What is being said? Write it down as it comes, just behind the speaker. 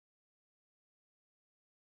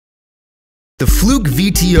The Fluke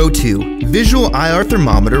VT02 visual IR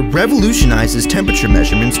thermometer revolutionizes temperature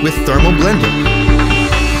measurements with thermal blending.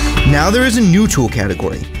 Now there is a new tool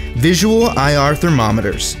category, visual IR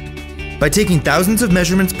thermometers. By taking thousands of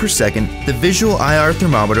measurements per second, the visual IR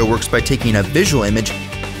thermometer works by taking a visual image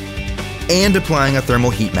and applying a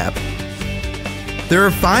thermal heat map. There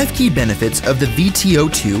are 5 key benefits of the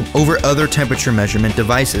VT02 over other temperature measurement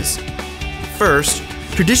devices. First,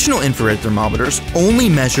 traditional infrared thermometers only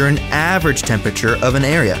measure an average temperature of an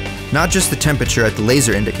area, not just the temperature at the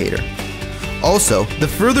laser indicator. Also, the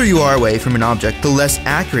further you are away from an object, the less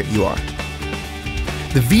accurate you are.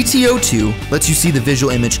 The VT02 lets you see the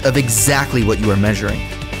visual image of exactly what you are measuring.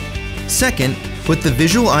 Second, with the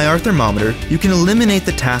visual IR thermometer, you can eliminate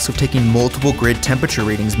the task of taking multiple grid temperature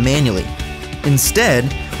readings manually. Instead,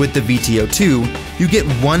 with the VT02, you get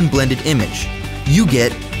one blended image. You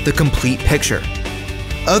get the complete picture.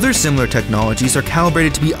 Other similar technologies are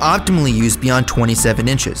calibrated to be optimally used beyond 27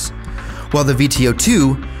 inches, while the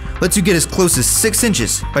VT02 lets you get as close as 6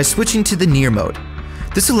 inches by switching to the near mode.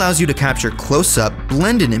 This allows you to capture close-up,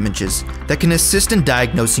 blended images that can assist in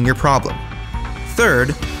diagnosing your problem. Third,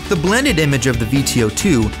 the blended image of the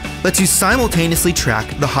VT02 lets you simultaneously track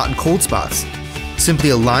the hot and cold spots.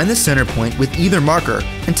 Simply align the center point with either marker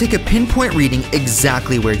and take a pinpoint reading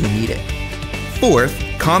exactly where you need it. Fourth,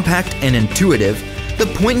 compact and intuitive, the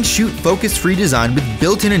point-and-shoot focus-free design with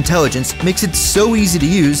built-in intelligence makes it so easy to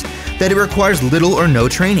use that it requires little or no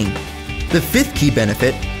training. The fifth key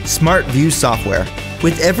benefit, Smart View software.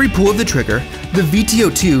 With every pull of the trigger, the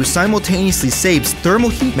VT02 simultaneously saves thermal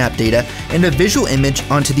heat map data and a visual image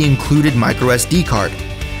onto the included microSD card.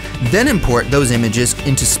 Then import those images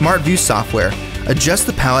into Smart View software, adjust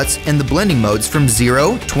the palettes and the blending modes from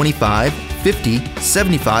 0, 25, 50,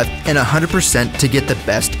 75, and 100% to get the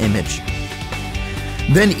best image.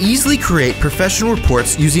 Then easily create professional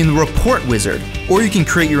reports using the Report Wizard, or you can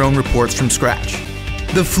create your own reports from scratch.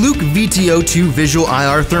 The Fluke VT02 Visual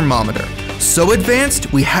IR Thermometer. So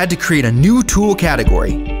advanced, we had to create a new tool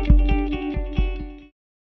category.